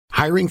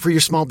Hiring for your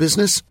small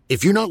business?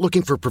 If you're not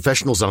looking for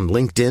professionals on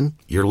LinkedIn,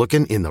 you're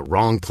looking in the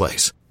wrong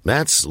place.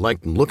 That's like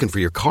looking for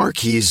your car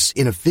keys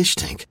in a fish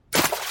tank.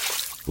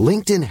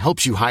 LinkedIn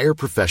helps you hire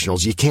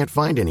professionals you can't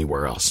find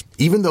anywhere else,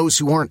 even those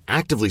who aren't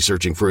actively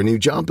searching for a new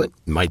job but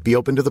might be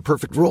open to the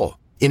perfect role.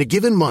 In a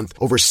given month,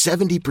 over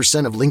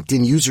 70% of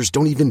LinkedIn users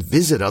don't even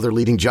visit other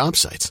leading job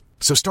sites.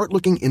 So start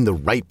looking in the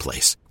right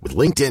place. With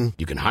LinkedIn,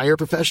 you can hire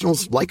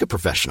professionals like a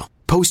professional.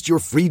 Post your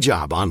free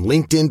job on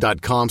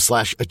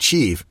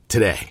linkedin.com/achieve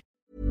today.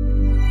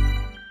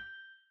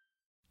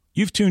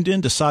 You've tuned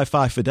in to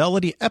Sci-Fi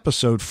Fidelity,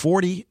 Episode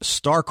 40,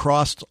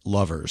 Star-Crossed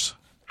Lovers.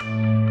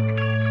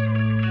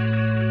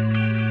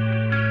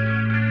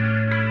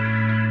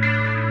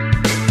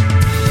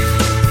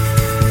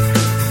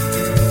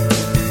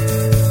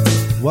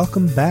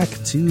 Welcome back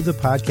to the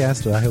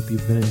podcast. I hope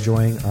you've been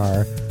enjoying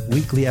our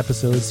weekly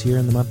episodes here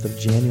in the month of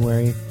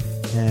January.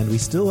 And we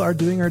still are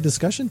doing our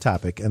discussion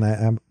topic.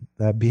 And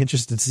I'd be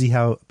interested to see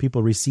how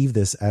people receive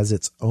this as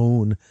its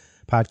own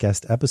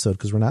podcast episode,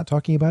 because we're not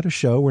talking about a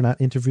show. We're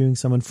not interviewing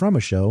someone from a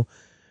show.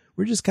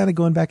 We're just kind of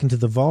going back into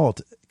the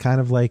vault,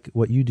 kind of like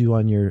what you do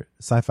on your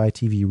Sci-Fi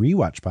TV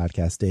Rewatch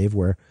podcast, Dave,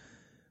 where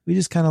we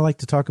just kind of like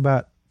to talk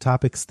about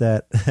topics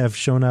that have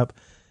shown up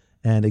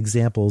and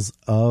examples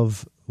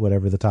of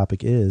whatever the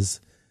topic is.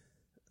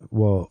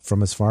 Well,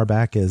 from as far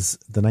back as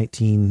the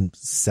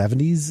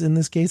 1970s in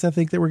this case, I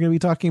think that we're going to be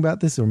talking about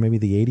this, or maybe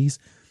the 80s,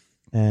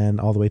 and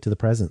all the way to the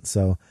present.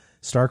 So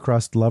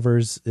Star-Crossed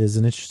Lovers is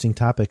an interesting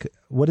topic.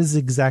 What is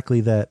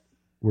exactly that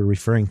we're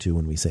referring to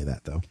when we say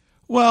that, though?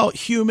 Well,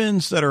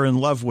 humans that are in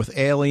love with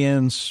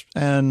aliens,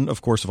 and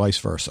of course, vice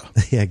versa.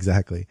 Yeah,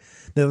 exactly.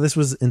 Now, this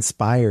was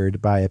inspired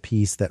by a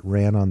piece that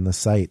ran on the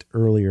site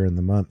earlier in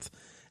the month,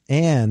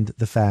 and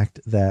the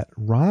fact that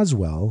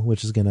Roswell,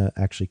 which is going to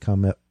actually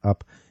come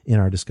up in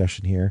our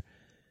discussion here,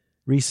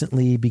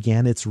 recently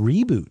began its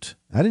reboot.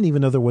 I didn't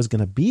even know there was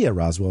going to be a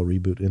Roswell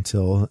reboot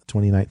until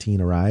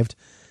 2019 arrived.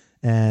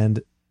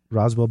 And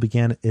Roswell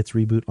began its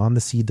reboot on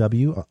the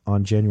CW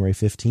on January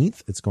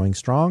 15th. It's going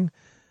strong.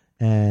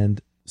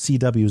 And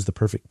CW is the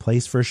perfect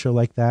place for a show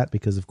like that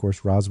because, of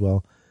course,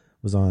 Roswell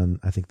was on,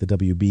 I think, the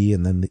WB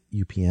and then the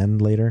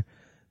UPN later.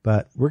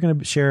 But we're going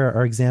to share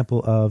our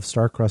example of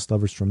Star-Crossed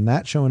Lovers from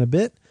that show in a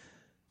bit.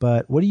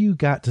 But what do you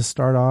got to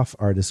start off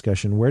our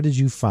discussion? Where did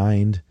you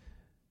find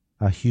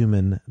a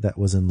human that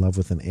was in love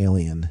with an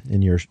alien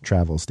in your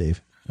travels,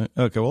 Dave?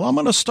 Okay, well, I'm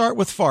going to start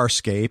with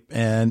Farscape.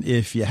 And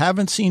if you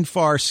haven't seen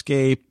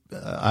Farscape,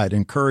 I'd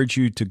encourage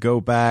you to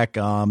go back.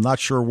 I'm not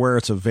sure where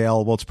it's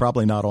available. It's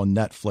probably not on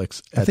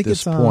Netflix at this point. I think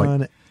it's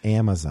on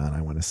Amazon,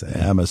 I want to say.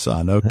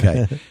 Amazon,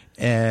 okay.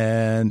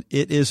 And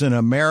it is an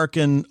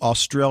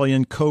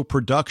American-Australian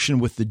co-production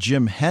with the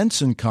Jim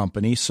Henson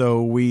Company.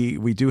 So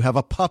we do have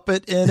a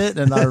puppet in it.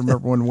 And I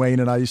remember when Wayne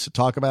and I used to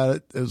talk about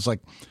it, it was like,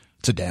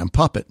 it's a damn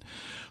puppet.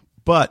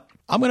 But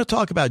I'm going to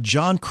talk about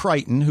John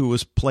Crichton, who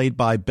was played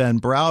by Ben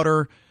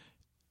Browder,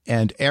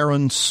 and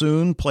Aaron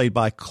Soon, played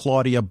by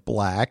Claudia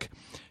Black.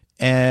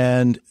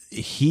 And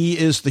he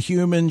is the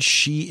human,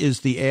 she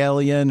is the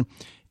alien.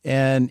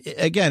 And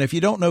again, if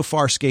you don't know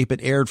Farscape, it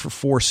aired for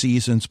 4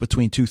 seasons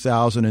between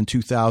 2000 and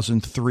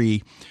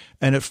 2003.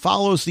 And it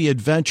follows the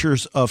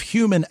adventures of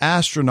human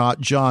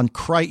astronaut John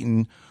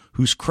Crichton,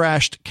 whose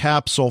crashed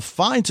capsule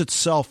finds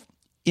itself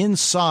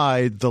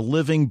inside the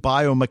living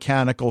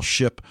biomechanical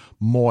ship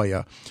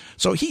Moya.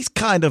 So he's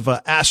kind of an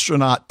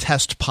astronaut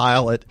test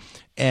pilot,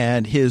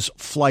 and his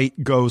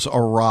flight goes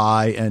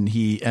awry and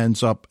he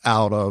ends up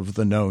out of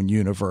the known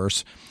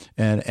universe.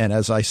 And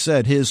as I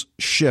said, his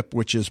ship,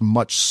 which is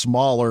much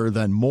smaller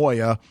than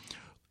Moya,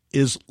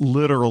 is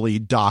literally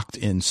docked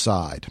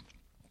inside.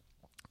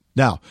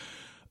 Now,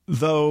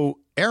 though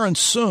Aaron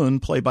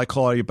Soon, played by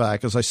Claudia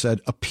Black, as I said,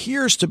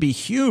 appears to be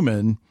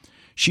human,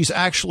 she's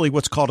actually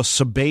what's called a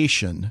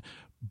Sebacean,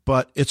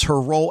 but it's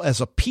her role as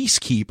a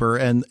peacekeeper,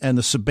 and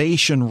the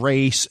Sebacean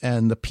race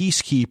and the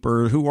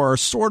peacekeeper, who are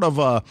sort of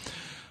a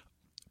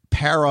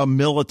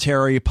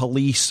paramilitary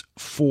police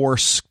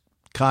force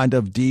kind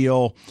of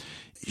deal.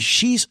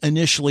 She's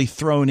initially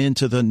thrown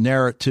into the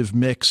narrative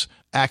mix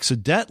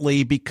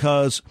accidentally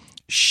because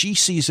she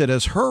sees it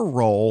as her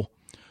role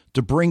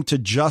to bring to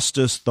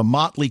justice the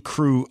motley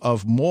crew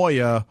of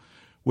Moya,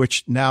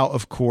 which now,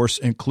 of course,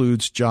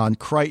 includes John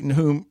Crichton,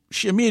 whom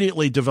she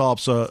immediately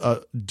develops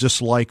a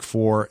dislike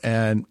for,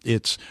 and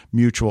it's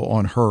mutual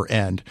on her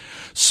end.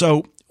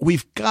 So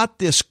we've got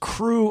this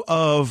crew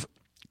of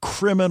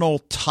criminal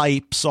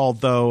types,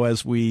 although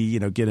as we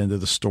get into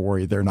the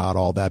story, they're not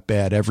all that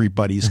bad.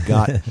 Everybody's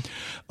got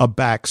a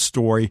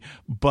backstory.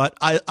 But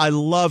I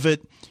love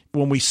it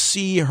when we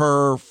see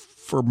her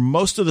for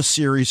most of the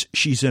series.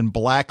 She's in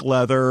black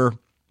leather.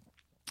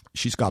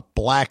 She's got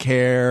black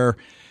hair.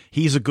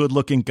 He's a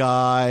good-looking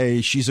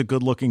guy. She's a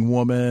good-looking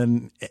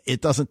woman.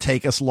 It doesn't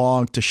take us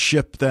long to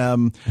ship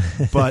them,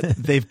 but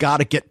they've got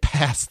to get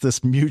past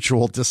this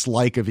mutual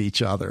dislike of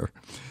each other.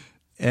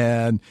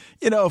 And,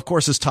 of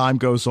course, as time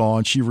goes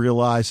on, she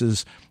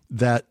realizes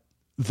that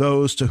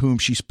those to whom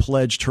she's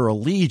pledged her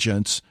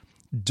allegiance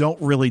don't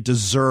really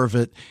deserve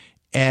it.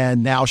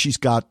 And now she's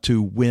got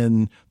to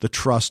win the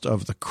trust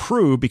of the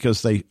crew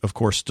because they, of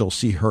course, still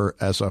see her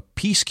as a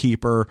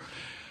peacekeeper.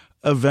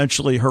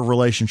 Eventually, her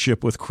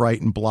relationship with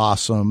Crichton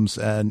blossoms,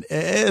 and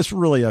it's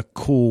really a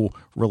cool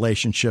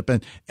relationship.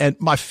 And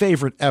my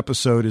favorite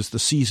episode is the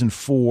season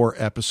 4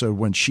 episode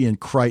when she and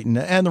Crichton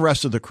and the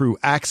rest of the crew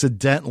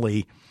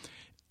accidentally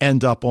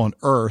end up on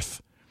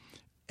Earth,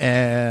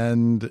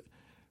 and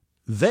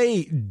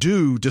they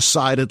do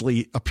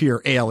decidedly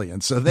appear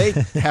alien, so they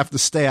have to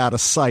stay out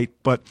of sight,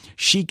 but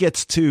she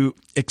gets to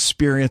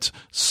experience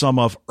some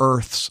of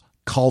Earth's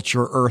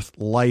culture, Earth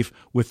life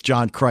with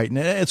John Crichton.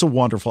 It's a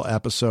wonderful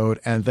episode,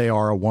 and they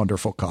are a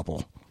wonderful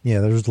couple. Yeah,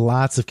 there's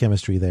lots of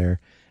chemistry there.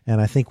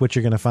 And I think what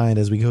you're going to find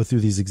as we go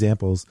through these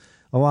examples,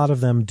 a lot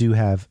of them do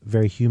have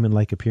very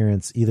human-like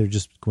appearance, either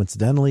just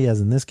coincidentally, as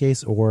in this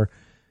case, or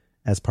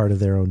as part of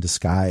their own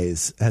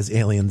disguise as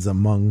aliens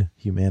among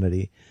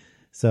humanity.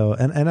 So,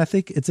 and I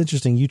think it's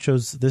interesting. You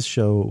chose this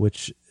show,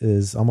 which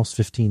is almost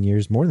 15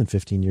 years, more than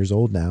 15 years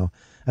old now.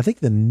 I think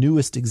the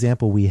newest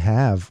example we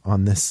have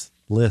on this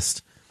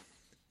list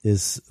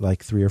is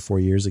like 3 or 4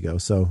 years ago.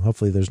 So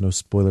hopefully there's no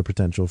spoiler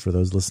potential for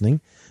those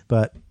listening.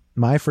 But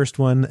my first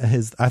one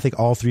is, I think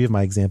all 3 of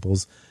my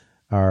examples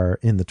are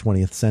in the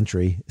 20th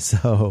century.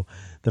 So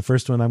the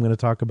first one I'm going to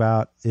talk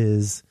about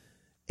is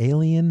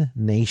Alien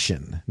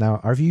Nation. Now,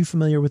 are you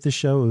familiar with this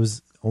show? It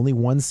was only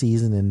one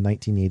season in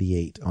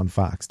 1988 on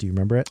Fox. Do you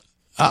remember it?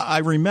 I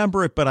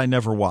remember it, but I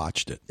never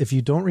watched it. If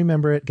you don't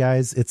remember it,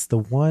 guys, it's the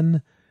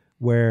one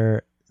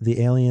where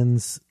the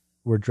aliens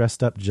were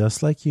dressed up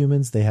just like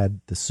humans. They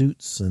had the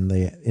suits and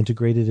they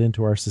integrated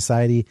into our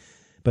society.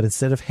 But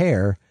instead of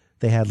hair,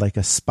 they had like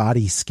a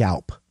spotty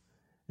scalp.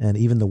 And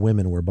even the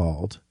women were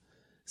bald.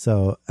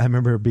 So I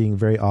remember being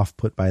very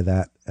off-put by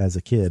that as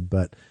a kid.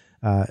 But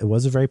it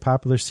was a very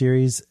popular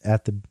series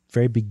at the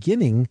very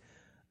beginning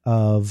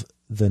of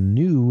the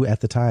new, at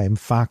the time,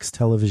 Fox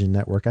television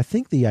network. I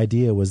think the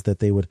idea was that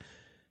they would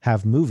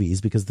have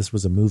movies, because this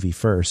was a movie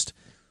first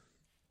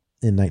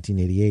in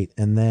 1988,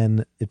 and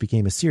then it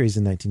became a series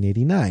in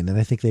 1989. And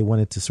I think they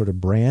wanted to sort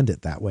of brand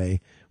it that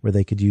way, where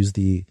they could use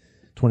the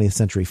 20th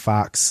Century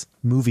Fox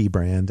movie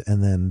brand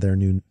and then their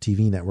new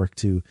TV network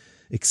to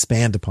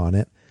expand upon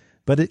it.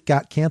 But it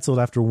got canceled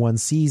after one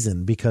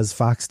season because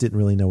Fox didn't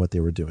really know what they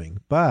were doing.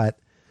 But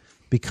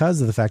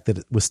because of the fact that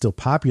it was still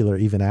popular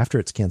even after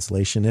its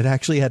cancellation, it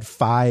actually had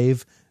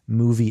 5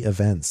 movie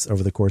events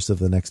over the course of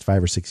the next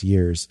 5 or 6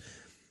 years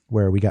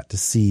where we got to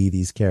see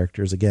these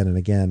characters again and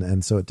again.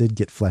 And so it did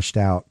get fleshed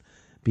out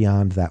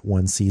beyond that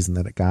one season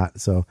that it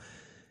got. So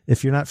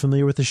if you're not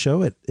familiar with the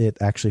show, it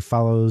actually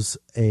follows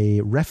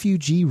a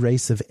refugee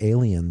race of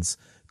aliens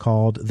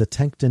called the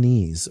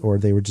Tenctonese, or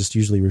they were just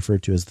usually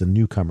referred to as the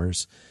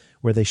newcomers,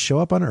 where they show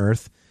up on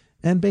Earth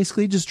and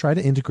basically just try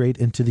to integrate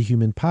into the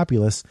human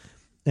populace.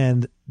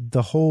 And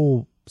the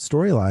whole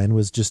storyline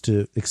was just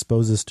to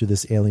expose us to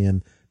this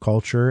alien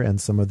culture and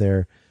some of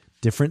their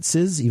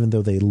differences, even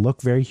though they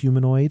look very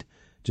humanoid,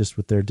 just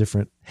with their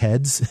different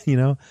heads, you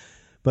know.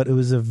 But it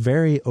was a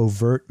very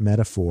overt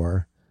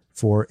metaphor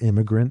for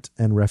immigrant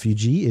and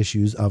refugee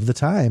issues of the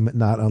time,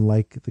 not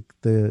unlike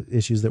the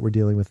issues that we're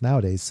dealing with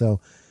nowadays.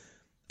 So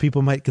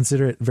people might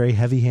consider it very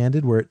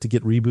heavy-handed were it to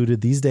get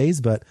rebooted these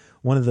days, but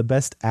one of the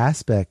best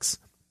aspects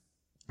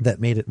that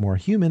made it more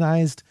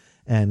humanized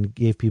and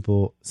gave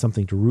people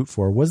something to root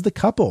for was the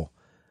couple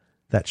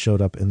that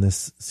showed up in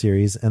this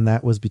series, and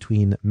that was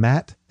between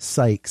Matt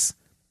Sykes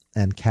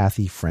and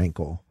Kathy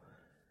Frankel.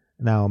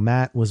 Now,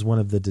 Matt was one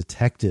of the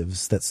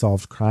detectives that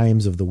solved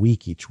crimes of the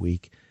week each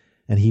week,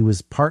 and he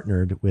was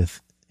partnered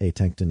with a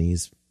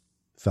Tenctonese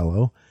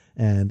fellow,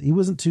 and he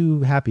wasn't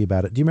too happy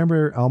about it. Do you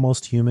remember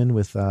Almost Human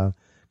with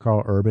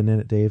Carl Urban in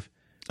it, Dave?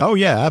 Oh,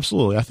 yeah,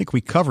 absolutely. I think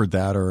we covered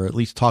that, or at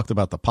least talked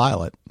about the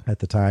pilot. At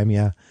the time,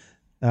 yeah.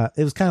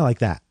 It was kind of like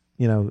that.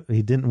 You know,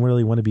 he didn't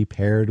really want to be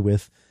paired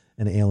with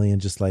an alien,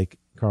 just like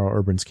Carl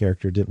Urban's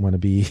character didn't want to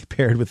be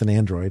paired with an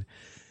android.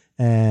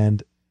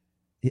 And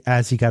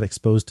as he got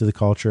exposed to the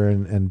culture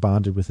and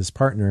bonded with his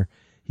partner,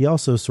 he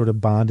also sort of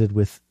bonded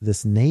with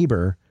this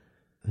neighbor.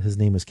 His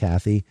name was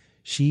Kathy.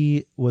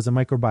 She was a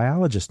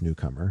microbiologist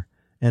newcomer.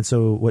 And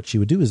so what she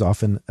would do is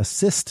often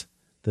assist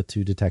the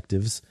two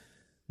detectives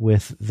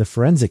with the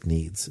forensic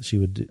needs. She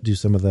would do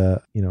some of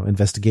the,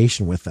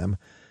 investigation with them.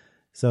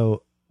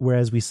 So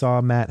whereas we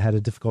saw Matt had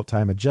a difficult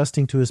time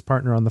adjusting to his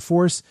partner on the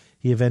force,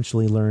 he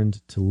eventually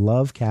learned to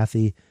love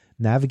Kathy,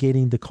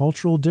 navigating the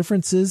cultural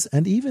differences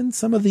and even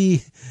some of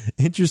the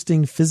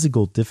interesting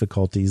physical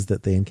difficulties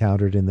that they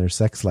encountered in their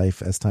sex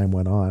life as time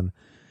went on.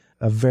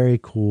 A very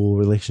cool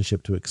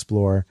relationship to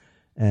explore.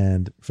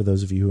 And for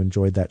those of you who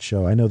enjoyed that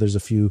show, I know there's a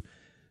few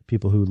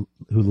people who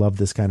love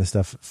this kind of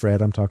stuff.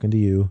 Fred, I'm talking to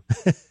you.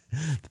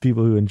 The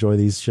people who enjoy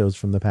these shows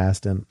from the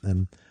past,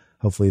 and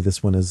hopefully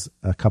this one is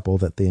a couple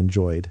that they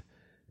enjoyed.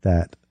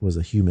 That was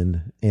a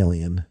human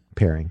alien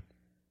pairing.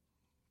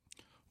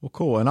 Well,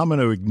 cool. And I'm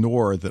going to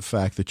ignore the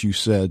fact that you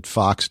said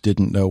Fox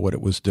didn't know what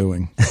it was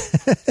doing,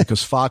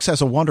 because Fox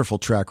has a wonderful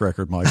track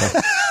record,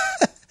 Michael.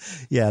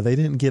 Yeah, they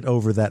didn't get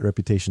over that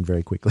reputation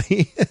very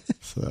quickly.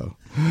 So,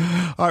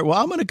 all right. Well,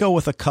 I'm going to go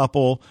with a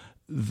couple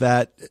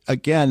that,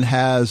 again,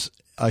 has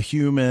a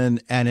human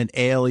and an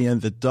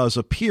alien that does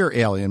appear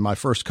alien. My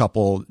first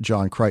couple,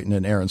 John Crichton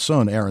and Aaron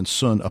Sun. Aaron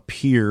Sun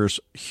appears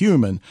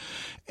human.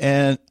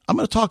 And I'm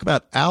going to talk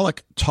about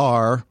Alec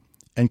Tarr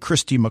and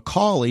Christy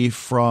McCauley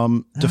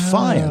from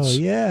Defiance. Oh,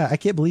 yeah. I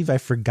can't believe I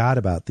forgot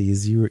about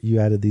these. You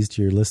added these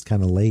to your list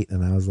kind of late,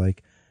 and I was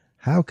like,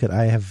 how could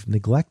I have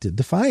neglected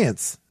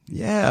Defiance?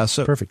 Yeah.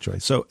 So perfect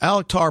choice. So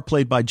Alec Tarr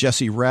played by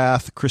Jesse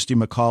Rath, Christy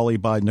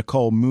McCauley by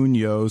Nicole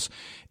Munoz.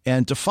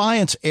 And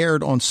Defiance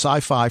aired on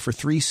Sci-Fi for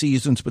 3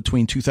 seasons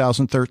between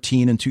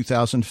 2013 and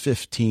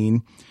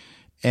 2015.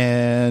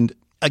 And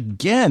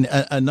again,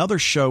 another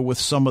show with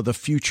some of the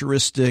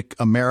futuristic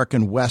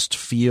American West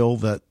feel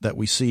that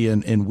we see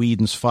in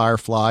Whedon's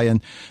Firefly.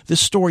 And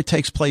this story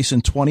takes place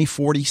in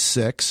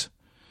 2046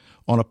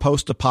 on a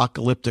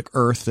post-apocalyptic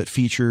Earth that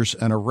features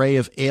an array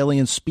of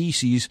alien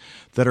species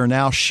that are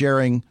now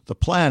sharing the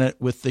planet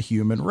with the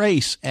human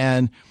race.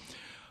 And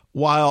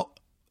while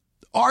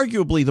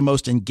arguably the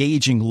most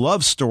engaging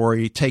love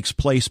story takes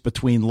place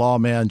between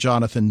lawman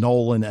Jonathan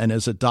Nolan and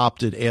his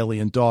adopted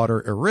alien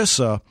daughter,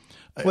 Irissa.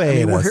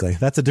 Wait a second.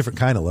 That's a different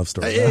kind of love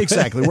story.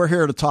 Exactly. We're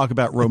here to talk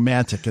about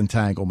romantic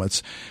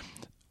entanglements.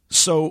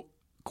 So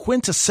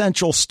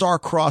quintessential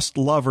star-crossed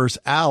lovers,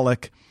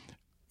 Alec,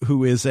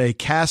 who is a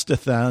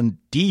Castathon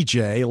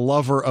DJ,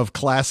 lover of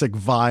classic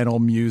vinyl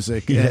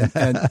music.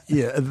 And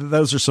yeah,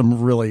 those are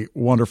some really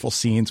wonderful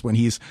scenes when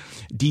he's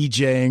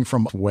DJing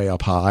from way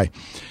up high.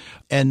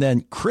 And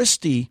then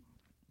Christy,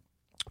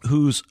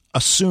 who's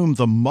assumed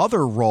the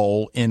mother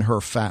role in her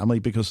family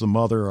because the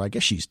mother, I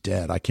guess she's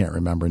dead. I can't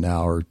remember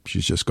now, or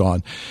she's just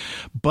gone.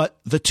 But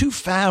the two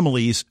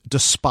families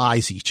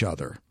despise each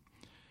other.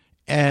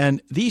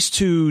 And these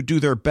two do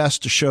their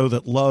best to show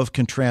that love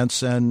can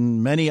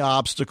transcend many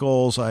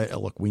obstacles.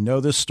 Look, we know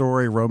this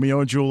story, Romeo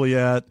and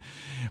Juliet.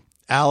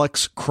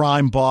 Alec's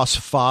crime boss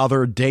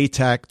father,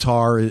 Datak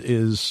Tarr,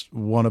 is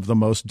one of the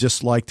most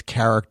disliked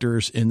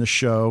characters in the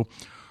show.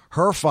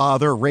 Her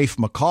father, Rafe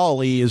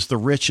McCauley, is the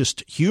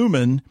richest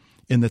human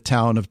in the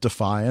town of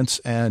Defiance,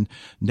 and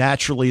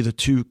naturally the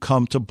two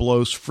come to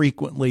blows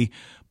frequently,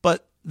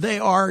 but they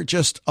are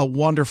just a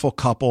wonderful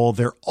couple.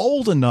 They're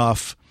old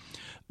enough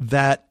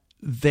that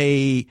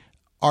they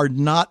are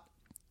not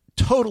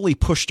totally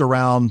pushed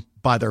around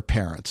by their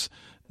parents,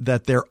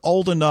 that they're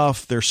old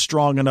enough, they're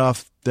strong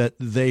enough that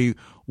they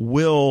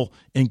will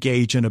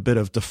engage in a bit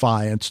of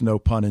defiance, no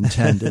pun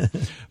intended.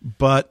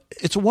 But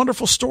it's a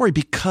wonderful story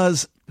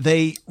because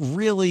they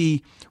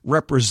really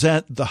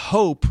represent the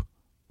hope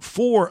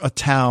for a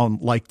town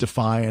like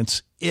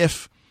Defiance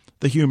if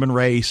the human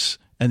race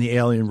and the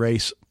alien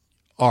race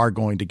are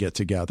going to get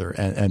together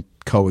and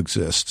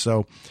coexist.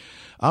 So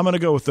I'm going to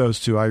go with those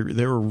two.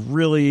 They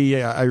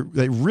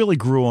really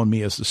grew on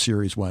me as the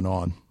series went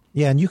on.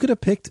 Yeah, and you could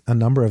have picked a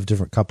number of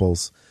different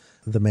couples,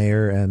 the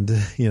mayor and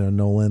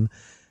Nolan.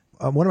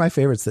 One of my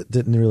favorites that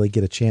didn't really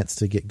get a chance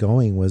to get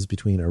going was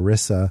between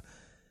Irissa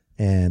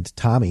and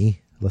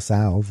Tommy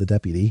LaSalle, the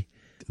deputy.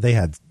 They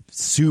had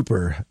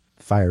super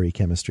fiery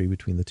chemistry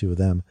between the two of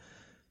them.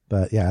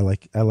 But yeah,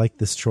 I like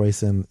this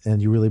choice, and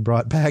you really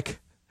brought back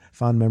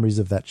fond memories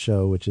of that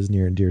show, which is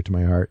near and dear to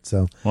my heart.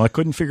 So, well, I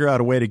couldn't figure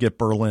out a way to get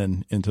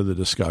Berlin into the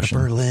discussion.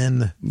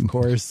 Berlin, of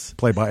course.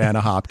 Played by Anna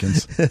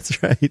Hopkins.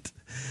 That's right.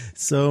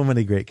 So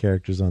many great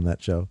characters on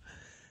that show.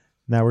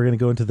 Now we're going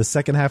to go into the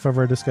second half of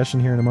our discussion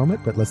here in a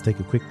moment, but let's take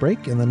a quick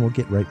break and then we'll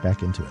get right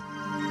back into it.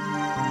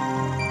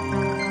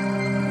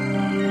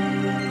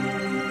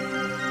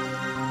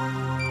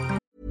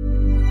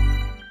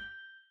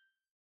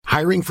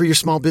 Hiring for your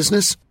small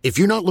business? If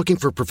you're not looking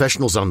for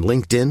professionals on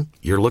LinkedIn,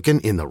 you're looking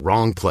in the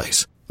wrong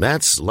place.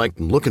 That's like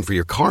looking for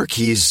your car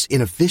keys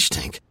in a fish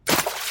tank.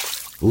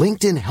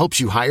 LinkedIn helps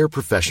you hire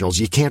professionals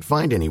you can't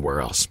find anywhere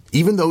else,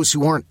 even those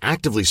who aren't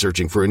actively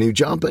searching for a new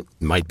job but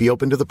might be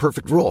open to the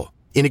perfect role.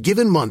 In a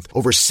given month,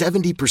 over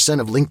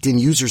 70% of LinkedIn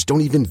users don't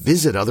even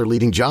visit other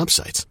leading job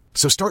sites.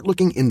 So start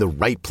looking in the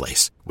right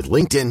place. With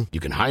LinkedIn, you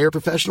can hire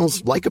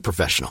professionals like a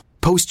professional.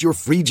 Post your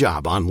free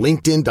job on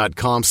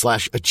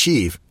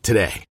linkedin.com/achieve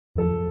today.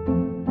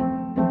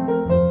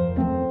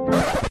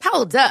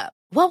 Hold up.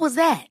 What was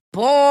that?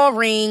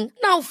 Boring.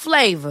 No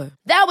flavor.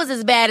 That was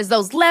as bad as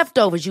those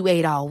leftovers you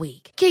ate all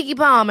week. Keke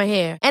Palmer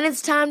here, and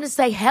it's time to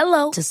say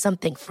hello to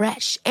something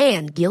fresh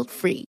and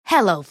guilt-free.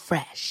 Hello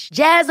Fresh.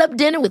 Jazz up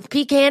dinner with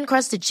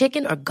pecan-crusted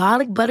chicken or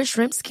garlic butter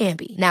shrimp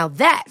scampi. Now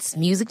that's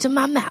music to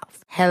my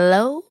mouth.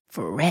 Hello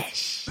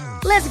Fresh.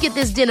 Let's get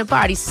this dinner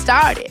party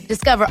started.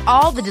 Discover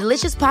all the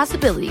delicious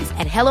possibilities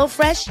at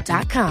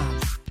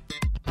HelloFresh.com.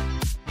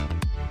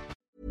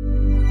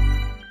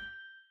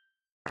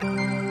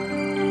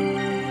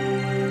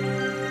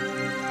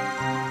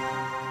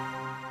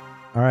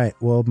 All right.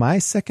 Well, my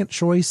second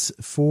choice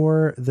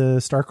for the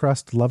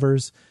Star-Crossed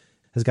Lovers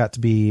has got to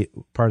be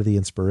part of the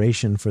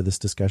inspiration for this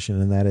discussion,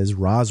 and that is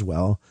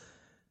Roswell.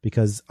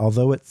 Because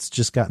although it's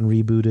just gotten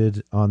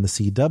rebooted on the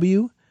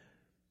CW,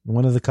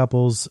 one of the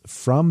couples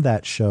from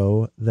that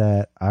show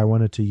that I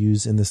wanted to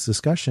use in this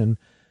discussion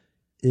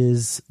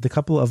is the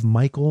couple of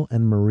Michael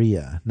and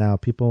Maria. Now,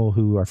 people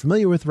who are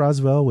familiar with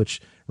Roswell,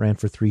 which ran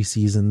for 3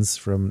 seasons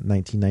from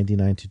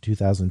 1999 to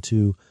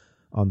 2002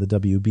 on the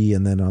WB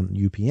and then on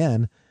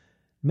UPN,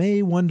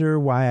 may wonder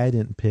why I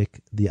didn't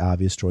pick the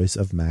obvious choice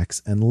of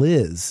Max and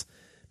Liz,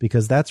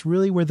 because that's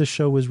really where the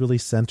show was really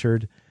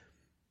centered.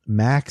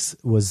 Max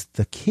was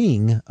the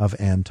king of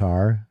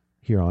Antar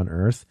here on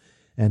Earth,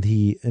 and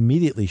he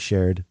immediately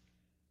shared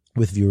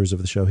with viewers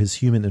of the show his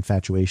human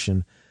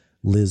infatuation,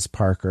 Liz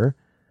Parker.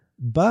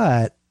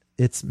 But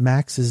it's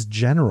Max's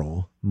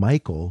general,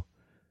 Michael,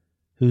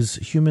 whose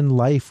human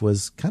life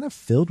was kind of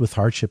filled with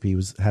hardship. He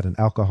had an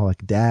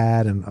alcoholic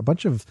dad and a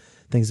bunch of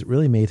things that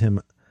really made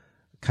him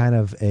kind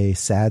of a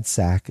sad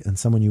sack and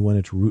someone you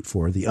wanted to root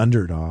for, the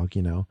underdog,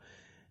 you know.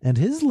 And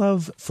his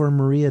love for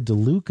Maria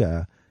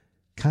DeLuca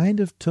kind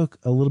of took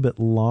a little bit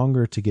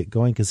longer to get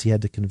going because he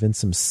had to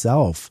convince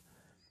himself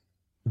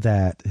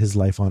that his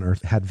life on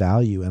Earth had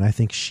value. And I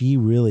think she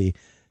really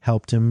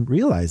helped him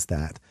realize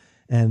that.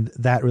 And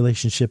that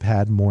relationship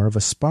had more of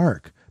a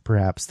spark,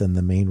 perhaps, than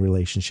the main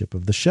relationship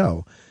of the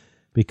show.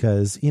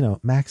 Because, you know,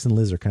 Max and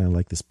Liz are kind of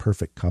like this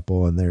perfect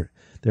couple, and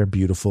they're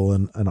beautiful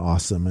and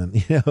awesome.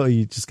 And, you know,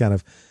 you just kind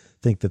of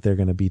think that they're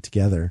going to be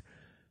together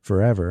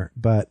forever.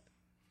 But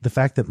the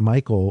fact that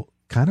Michael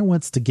kind of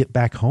wants to get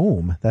back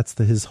home, that's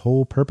his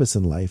whole purpose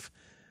in life.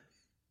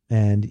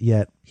 And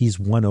yet he's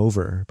won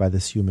over by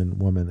this human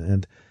woman.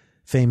 And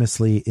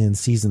famously in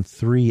season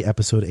 3,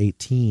 episode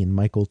 18,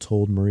 Michael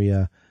told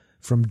Maria,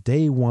 "From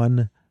day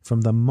one,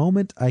 from the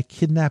moment I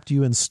kidnapped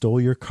you and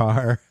stole your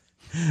car,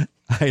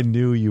 I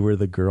knew you were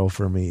the girl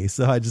for me."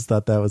 So I just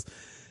thought that was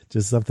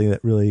just something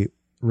that really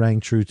rang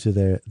true to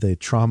the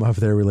trauma of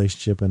their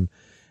relationship. And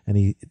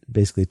he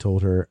basically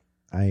told her,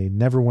 "I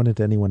never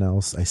wanted anyone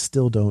else. I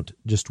still don't.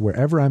 Just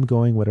wherever I'm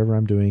going, whatever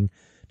I'm doing,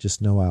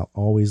 just know I'll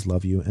always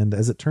love you." And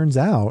as it turns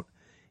out,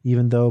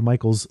 even though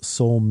Michael's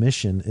sole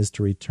mission is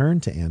to return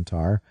to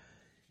Antar,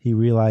 he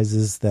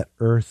realizes that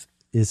Earth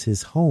is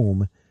his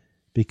home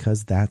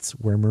because that's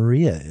where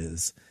Maria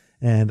is.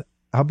 And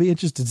I'll be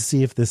interested to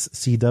see if this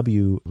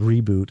CW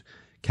reboot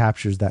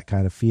captures that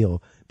kind of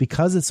feel.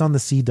 Because it's on the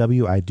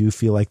CW, I do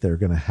feel like they're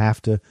going to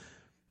have to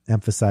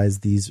emphasize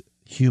these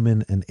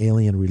human and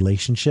alien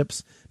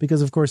relationships,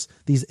 because of course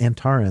these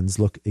Antarans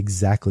look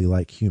exactly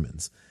like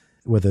humans,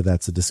 whether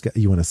that's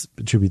you want to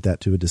attribute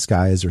that to a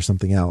disguise or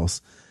something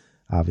else,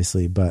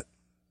 obviously. But,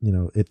 you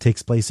know, it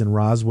takes place in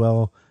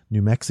Roswell,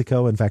 New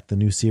Mexico. In fact, the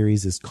new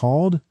series is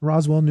called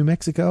Roswell, New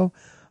Mexico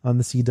on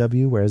the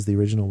CW, whereas the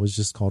original was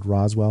just called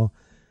Roswell.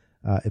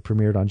 It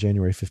premiered on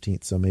January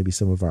 15th, so maybe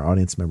some of our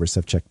audience members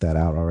have checked that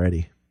out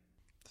already.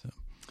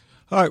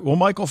 All right. Well,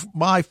 Michael,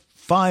 my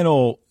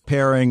final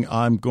pairing,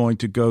 I'm going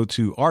to go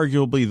to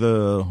arguably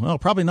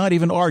probably not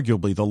even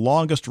arguably, the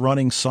longest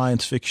running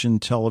science fiction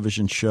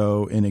television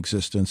show in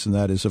existence. And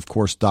that is, of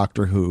course,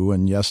 Doctor Who.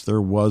 And yes,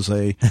 there was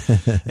a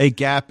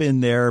gap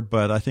in there,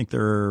 but I think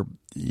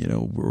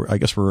I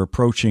guess we're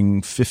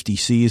approaching 50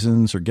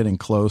 seasons or getting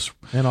close.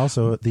 And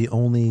also the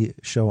only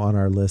show on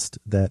our list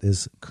that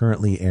is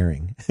currently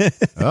airing.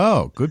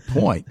 Oh, good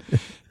point.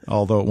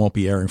 Although it won't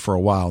be airing for a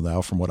while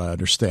now, from what I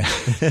understand,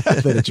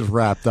 that it just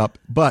wrapped up.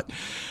 But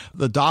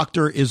the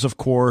Doctor is, of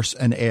course,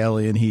 an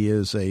alien. He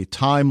is a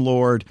Time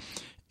Lord.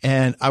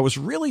 And I was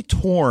really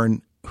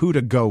torn who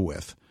to go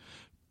with.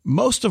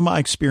 Most of my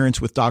experience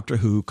with Doctor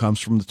Who comes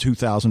from the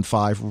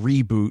 2005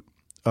 reboot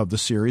of the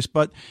series.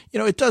 But, you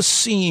know, it does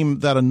seem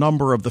that a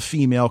number of the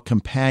female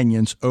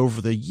companions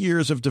over the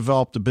years have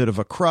developed a bit of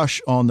a crush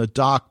on the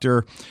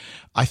Doctor.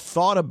 I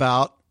thought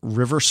about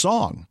River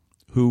Song,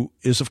 who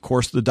is, of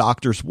course, the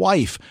Doctor's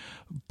wife,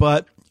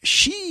 but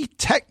she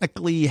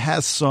technically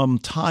has some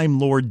Time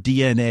Lord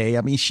DNA.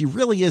 I mean, she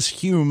really is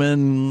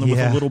human with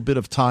a little bit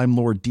of Time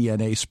Lord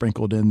DNA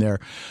sprinkled in there.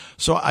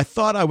 So I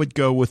thought I would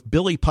go with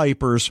Billie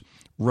Piper's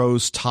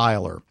Rose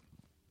Tyler,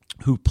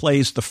 who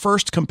plays the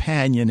first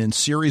companion in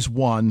Series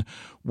 1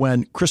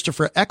 when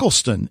Christopher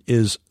Eccleston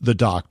is the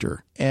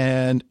Doctor.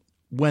 And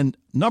when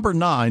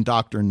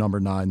Doctor Number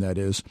 9, that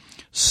is,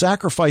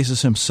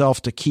 sacrifices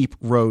himself to keep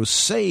Rose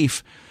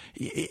safe,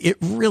 it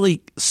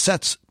really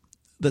sets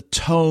the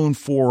tone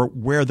for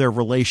where their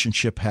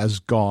relationship has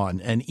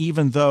gone. And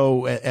even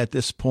though at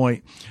this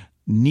point,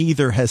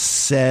 neither has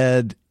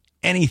said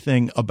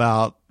anything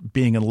about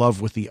being in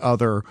love with the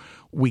other,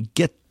 we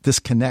get this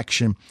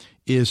connection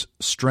is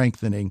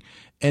strengthening.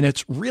 And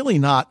it's really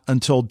not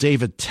until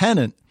David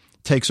Tennant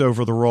takes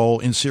over the role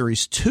in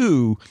Series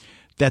 2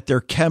 that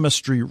their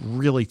chemistry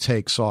really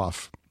takes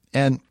off.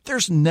 And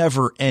there's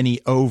never any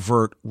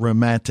overt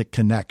romantic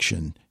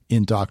connection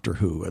in Doctor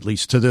Who, at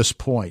least to this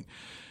point.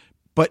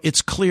 But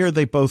it's clear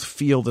they both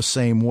feel the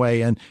same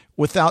way. And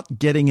without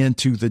getting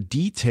into the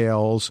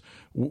details,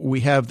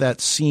 we have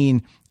that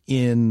scene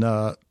in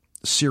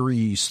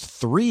Series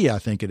 3, I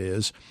think it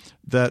is,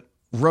 that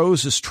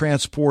Rose is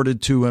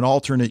transported to an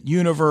alternate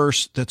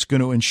universe that's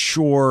going to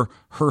ensure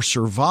her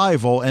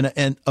survival.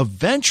 And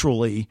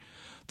eventually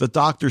the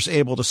Doctor's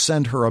able to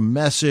send her a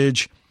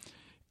message.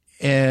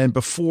 And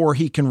before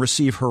he can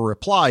receive her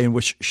reply, in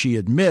which she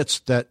admits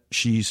that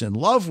she's in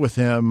love with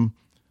him,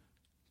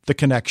 the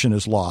connection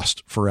is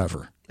lost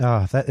forever.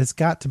 Oh, that it's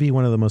got to be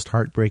one of the most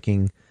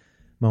heartbreaking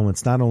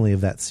moments, not only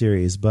of that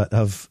series, but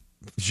of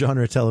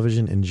genre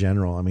television in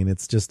general. I mean,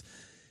 it's just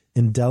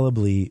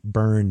indelibly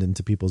burned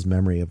into people's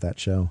memory of that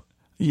show.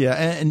 Yeah,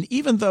 and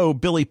even though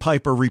Billie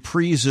Piper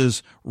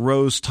reprises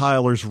Rose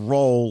Tyler's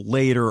role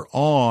later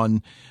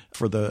on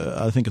for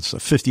I think it's the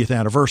 50th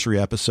anniversary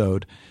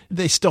episode,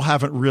 they still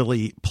haven't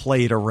really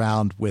played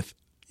around with,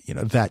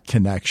 that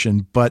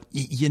connection. But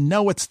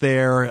it's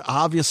there.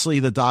 Obviously,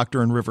 the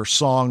Doctor and River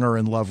Song are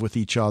in love with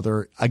each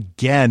other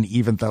again,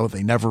 even though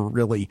they never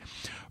really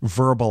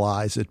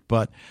verbalize it.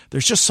 But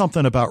there's just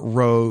something about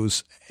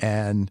Rose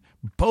and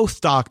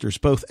both Doctors,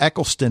 both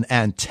Eccleston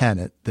and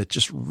Tennant, that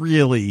just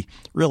really,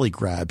 really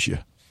grabs you.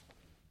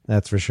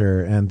 That's for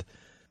sure. And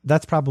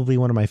that's probably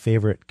one of my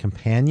favorite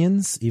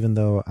companions, even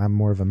though I'm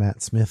more of a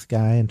Matt Smith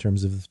guy in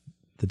terms of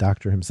the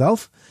Doctor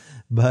himself.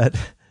 But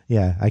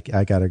yeah,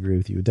 I got to agree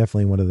with you.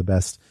 Definitely one of the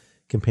best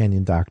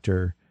companion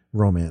Doctor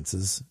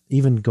romances,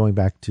 even going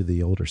back to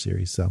the older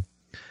series. So,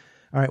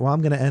 all right, well,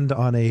 I'm going to end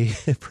on a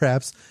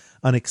perhaps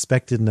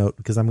unexpected note,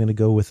 because I'm going to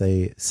go with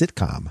a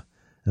sitcom.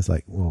 It's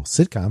like, well,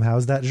 sitcom,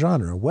 how's that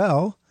genre?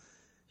 Well,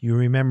 you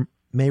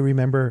may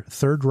remember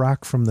Third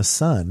Rock from the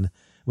Sun,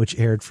 which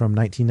aired from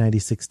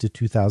 1996 to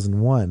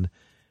 2001,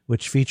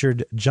 which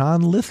featured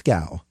John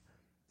Lithgow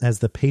as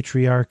the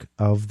patriarch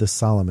of the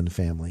Solomon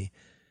family.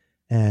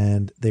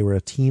 And they were a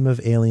team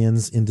of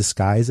aliens in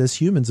disguise as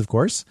humans, of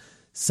course,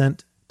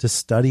 sent to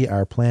study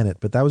our planet.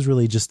 But that was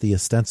really just the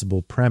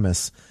ostensible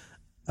premise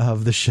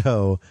of the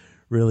show.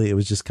 Really, it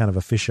was just kind of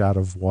a fish out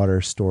of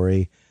water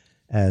story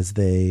as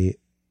they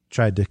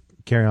tried to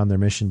carry on their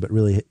mission, but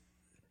really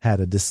had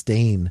a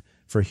disdain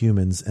for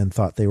humans and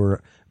thought they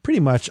were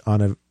pretty much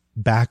on a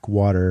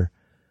backwater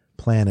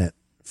planet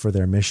for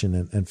their mission,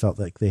 and felt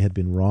like they had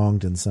been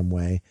wronged in some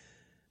way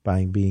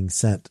by being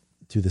sent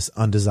to this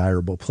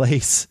undesirable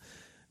place.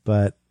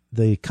 But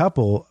the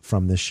couple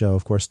from this show,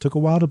 of course, took a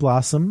while to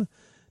blossom,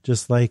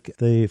 just like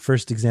the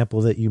first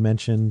example that you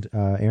mentioned,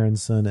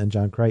 Aronson and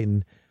John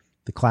Crichton,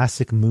 the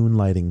classic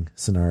moonlighting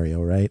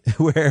scenario, right?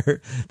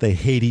 Where they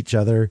hate each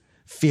other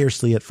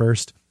fiercely at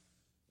first.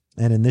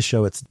 And in this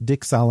show, it's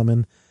Dick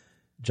Solomon,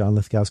 John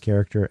Lithgow's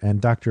character,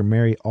 and Dr.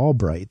 Mary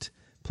Albright,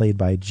 played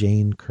by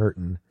Jane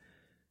Curtin,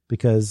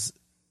 because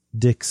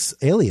Dick's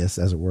alias,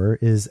 as it were,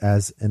 is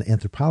as an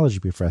anthropology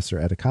professor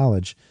at a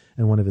college,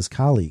 and one of his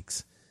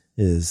colleagues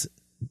is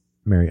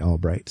Mary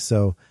Albright.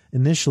 So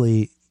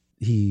initially,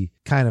 he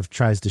kind of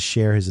tries to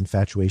share his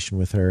infatuation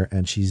with her,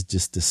 and she's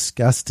just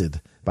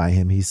disgusted by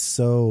him. He's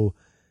so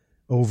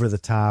over the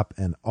top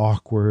and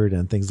awkward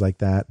and things like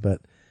that.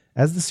 But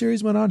as the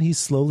series went on, he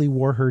slowly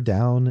wore her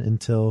down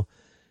until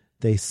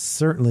they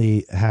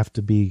certainly have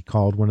to be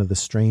called one of the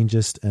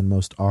strangest and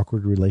most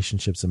awkward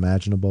relationships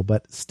imaginable,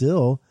 but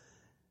still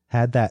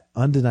had that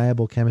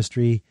undeniable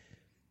chemistry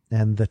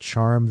and the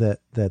charm that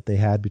they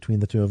had between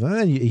the two of them.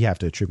 And you have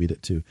to attribute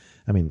it to,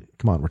 I mean,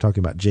 come on, we're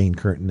talking about Jane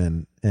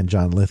Curtin and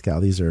John Lithgow.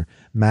 These are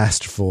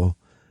masterful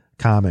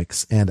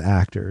comics and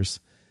actors.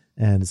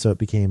 And so it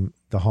became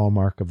the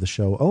hallmark of the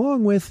show,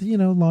 along with,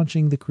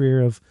 launching the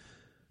career of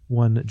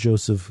one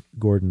Joseph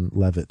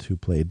Gordon-Levitt, who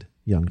played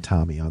young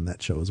Tommy on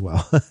that show as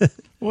well.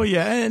 Well,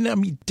 yeah. And I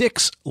mean,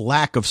 Dick's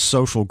lack of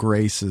social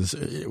grace is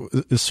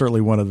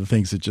certainly one of the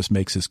things that just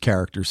makes his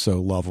character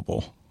so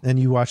lovable. And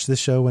you watched this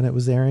show when it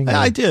was airing?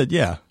 I did,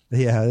 yeah.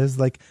 Yeah, it was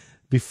like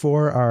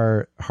before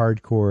our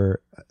hardcore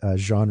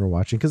genre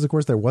watching, because of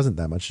course there wasn't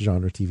that much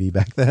genre TV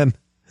back then,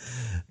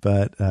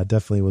 but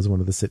definitely was one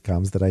of the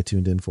sitcoms that I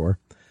tuned in for.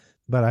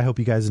 But I hope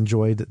you guys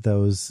enjoyed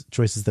those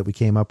choices that we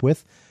came up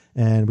with,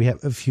 and we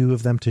have a few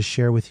of them to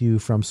share with you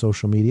from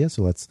social media.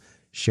 So let's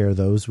share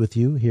those with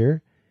you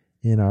here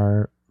in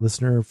our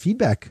listener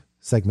feedback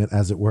segment,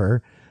 as it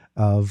were,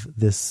 of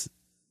this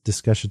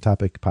discussion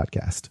topic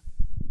podcast.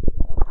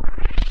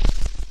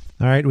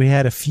 All right, we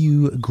had a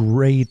few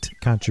great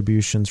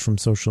contributions from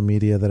social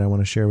media that I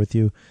want to share with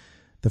you.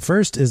 The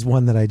first is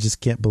one that I just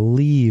can't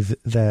believe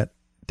that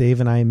Dave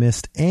and I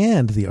missed,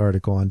 and the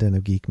article on Den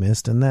of Geek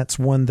missed, and that's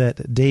one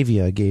that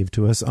Davia gave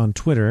to us on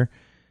Twitter.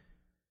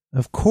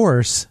 Of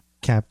course,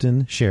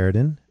 Captain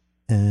Sheridan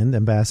and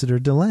Ambassador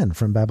Delenn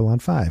from Babylon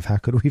 5. How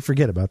could we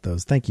forget about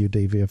those? Thank you,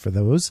 Davia, for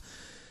those.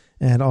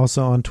 And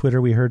also on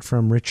Twitter, we heard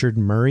from Richard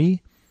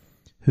Murray,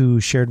 who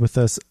shared with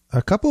us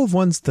a couple of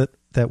ones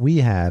that we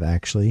had,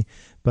 actually,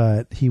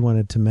 but he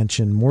wanted to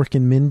mention Mork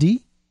and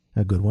Mindy,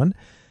 a good one.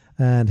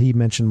 And he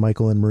mentioned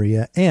Michael and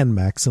Maria and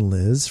Max and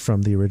Liz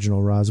from the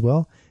original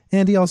Roswell.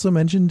 And he also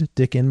mentioned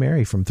Dick and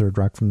Mary from Third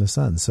Rock from the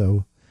Sun.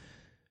 So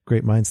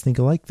great minds think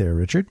alike there,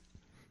 Richard.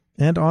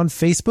 And on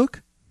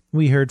Facebook,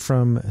 we heard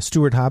from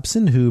Stuart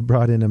Hobson, who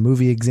brought in a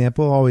movie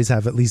example. Always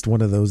have at least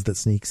one of those that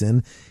sneaks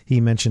in.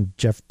 He mentioned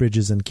Jeff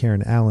Bridges and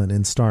Karen Allen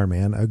in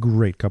Starman, a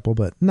great couple,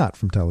 but not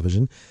from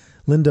television.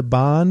 Linda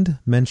Bond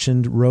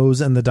mentioned Rose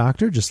and the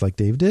Doctor, just like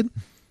Dave did.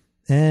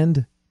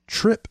 And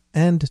Trip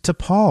and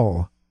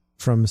T'Pol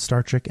from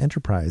Star Trek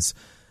Enterprise.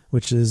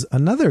 which is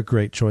another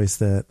great choice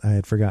that I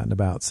had forgotten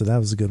about. So that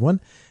was a good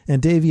one.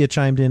 And Davia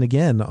chimed in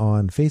again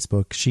on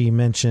Facebook. She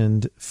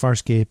mentioned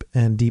Farscape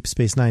and Deep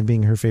Space Nine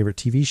being her favorite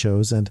TV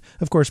shows, and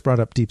of course brought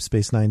up Deep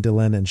Space Nine,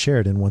 Delenn and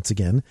Sheridan once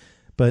again.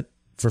 But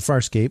for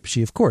Farscape,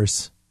 she of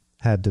course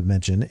had to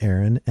mention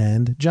Aaron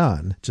and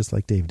John, just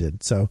like Dave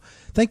did. So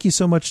thank you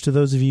so much to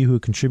those of you who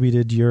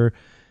contributed your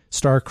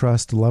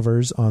Starcrust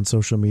lovers on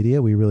social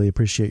media. We really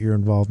appreciate your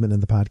involvement in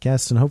the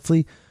podcast, and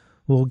hopefully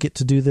we'll get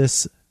to do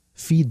this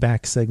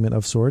feedback segment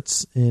of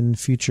sorts in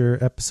future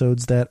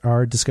episodes that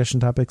are discussion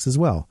topics as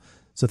well.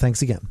 So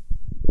thanks again.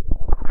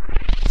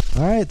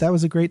 All right, that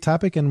was a great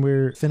topic, and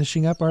we're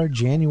finishing up our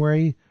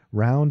January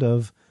round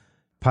of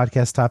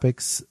podcast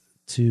topics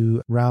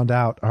to round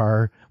out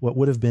our what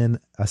would have been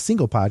a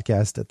single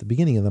podcast at the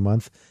beginning of the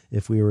month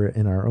if we were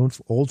in our own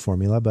old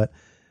formula, but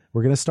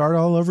we're going to start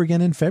all over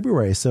again in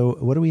February. So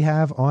what do we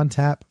have on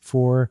tap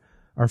for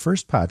our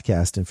first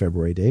podcast in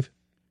February, Dave?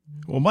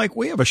 Well, Mike,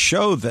 we have a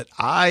show that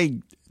I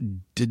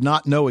did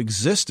not know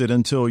existed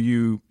until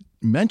you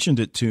mentioned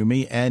it to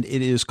me, and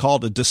it is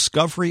called A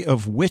Discovery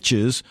of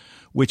Witches,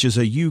 which is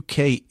a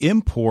UK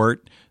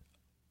import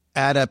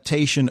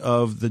adaptation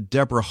of the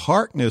Deborah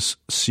Harkness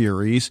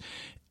series.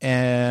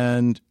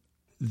 And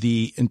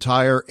the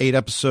entire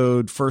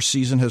 8-episode first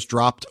season has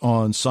dropped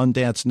on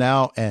Sundance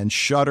Now and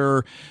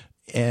Shudder,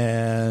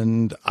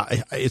 and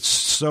it's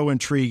so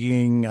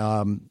intriguing.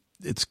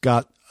 It's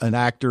got an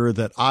actor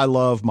that I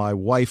love, my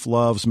wife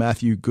loves,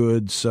 Matthew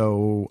Good,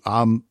 so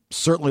I'm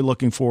certainly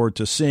looking forward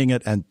to seeing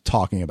it and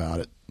talking about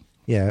it.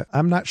 Yeah,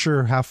 I'm not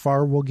sure how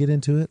far we'll get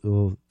into it.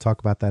 We'll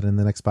talk about that in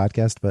the next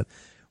podcast, but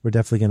we're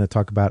definitely going to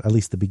talk about at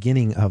least the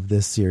beginning of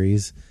this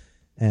series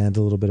and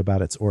a little bit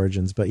about its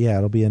origins. But yeah,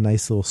 it'll be a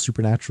nice little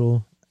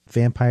supernatural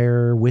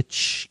vampire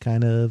witch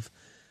kind of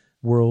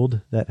world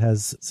that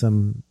has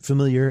some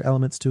familiar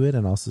elements to it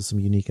and also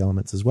some unique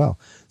elements as well.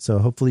 So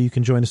hopefully you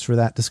can join us for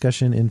that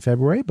discussion in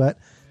February. But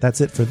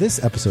that's it for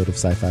this episode of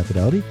Sci-Fi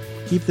Fidelity.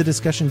 Keep the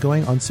discussion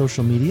going on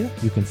social media.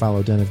 You can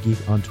follow Den of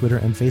Geek on Twitter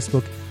and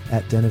Facebook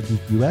at Den of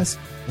Geek US,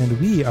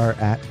 and we are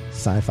at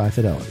Sci-Fi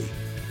Fidelity.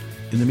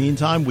 In the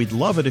meantime, we'd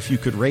love it if you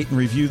could rate and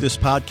review this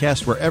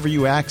podcast wherever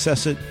you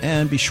access it,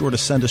 and be sure to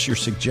send us your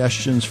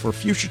suggestions for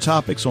future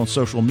topics on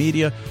social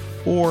media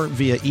or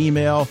via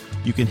email.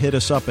 You can hit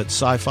us up at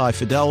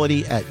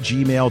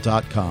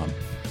sci-fi-fidelity@gmail.com.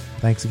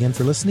 Thanks again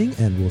for listening,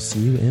 and we'll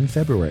see you in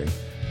February.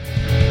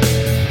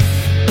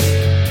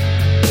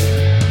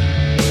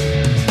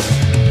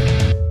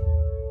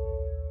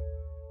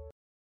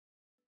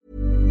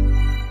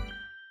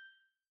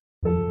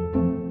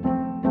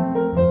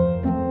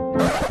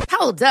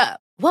 Hold up.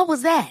 What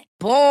was that?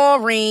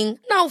 Boring.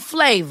 No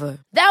flavor.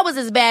 That was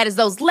as bad as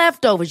those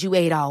leftovers you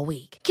ate all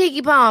week.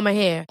 Keke Palmer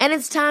here, and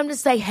it's time to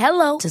say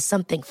hello to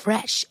something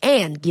fresh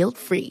and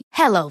guilt-free.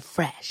 Hello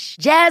Fresh.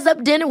 Jazz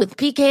up dinner with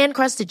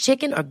pecan-crusted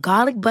chicken or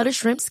garlic butter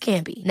shrimp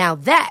scampi. Now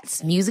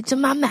that's music to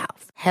my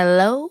mouth.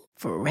 Hello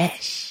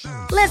Fresh.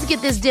 Let's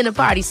get this dinner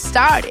party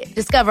started.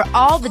 Discover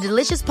all the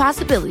delicious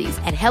possibilities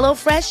at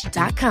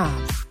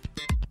HelloFresh.com.